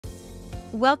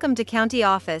Welcome to County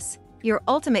Office, your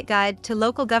ultimate guide to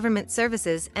local government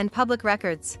services and public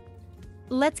records.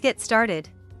 Let's get started.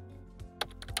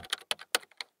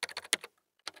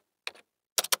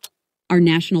 Are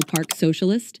National Parks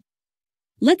socialist?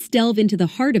 Let's delve into the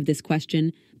heart of this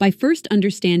question by first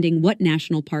understanding what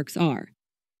national parks are.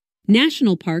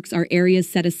 National parks are areas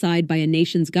set aside by a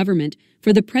nation's government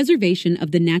for the preservation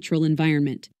of the natural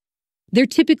environment. They're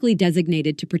typically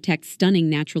designated to protect stunning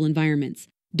natural environments,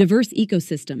 diverse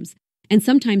ecosystems, and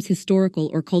sometimes historical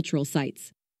or cultural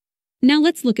sites. Now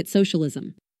let's look at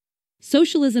socialism.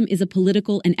 Socialism is a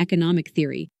political and economic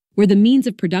theory where the means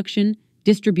of production,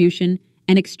 distribution,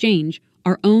 and exchange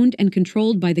are owned and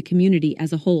controlled by the community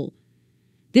as a whole.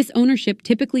 This ownership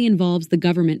typically involves the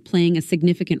government playing a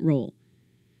significant role.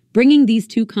 Bringing these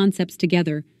two concepts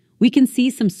together, we can see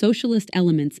some socialist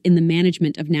elements in the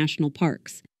management of national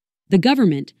parks. The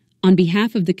government, on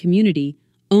behalf of the community,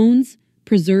 owns,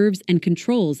 preserves, and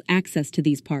controls access to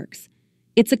these parks.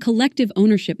 It's a collective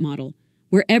ownership model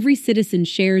where every citizen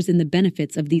shares in the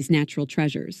benefits of these natural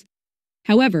treasures.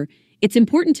 However, it's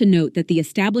important to note that the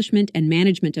establishment and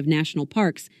management of national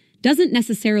parks doesn't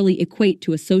necessarily equate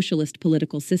to a socialist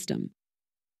political system.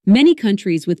 Many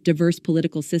countries with diverse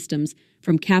political systems,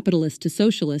 from capitalist to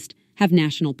socialist, have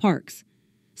national parks.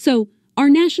 So, are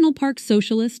national parks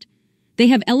socialist? They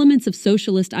have elements of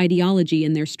socialist ideology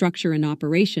in their structure and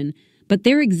operation, but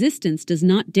their existence does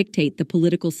not dictate the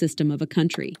political system of a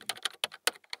country.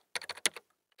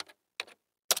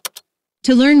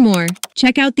 To learn more,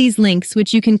 check out these links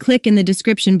which you can click in the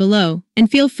description below,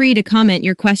 and feel free to comment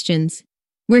your questions.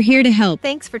 We're here to help.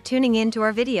 Thanks for tuning in to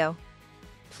our video.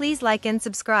 Please like and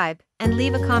subscribe, and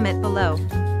leave a comment below.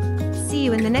 See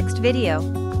you in the next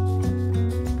video.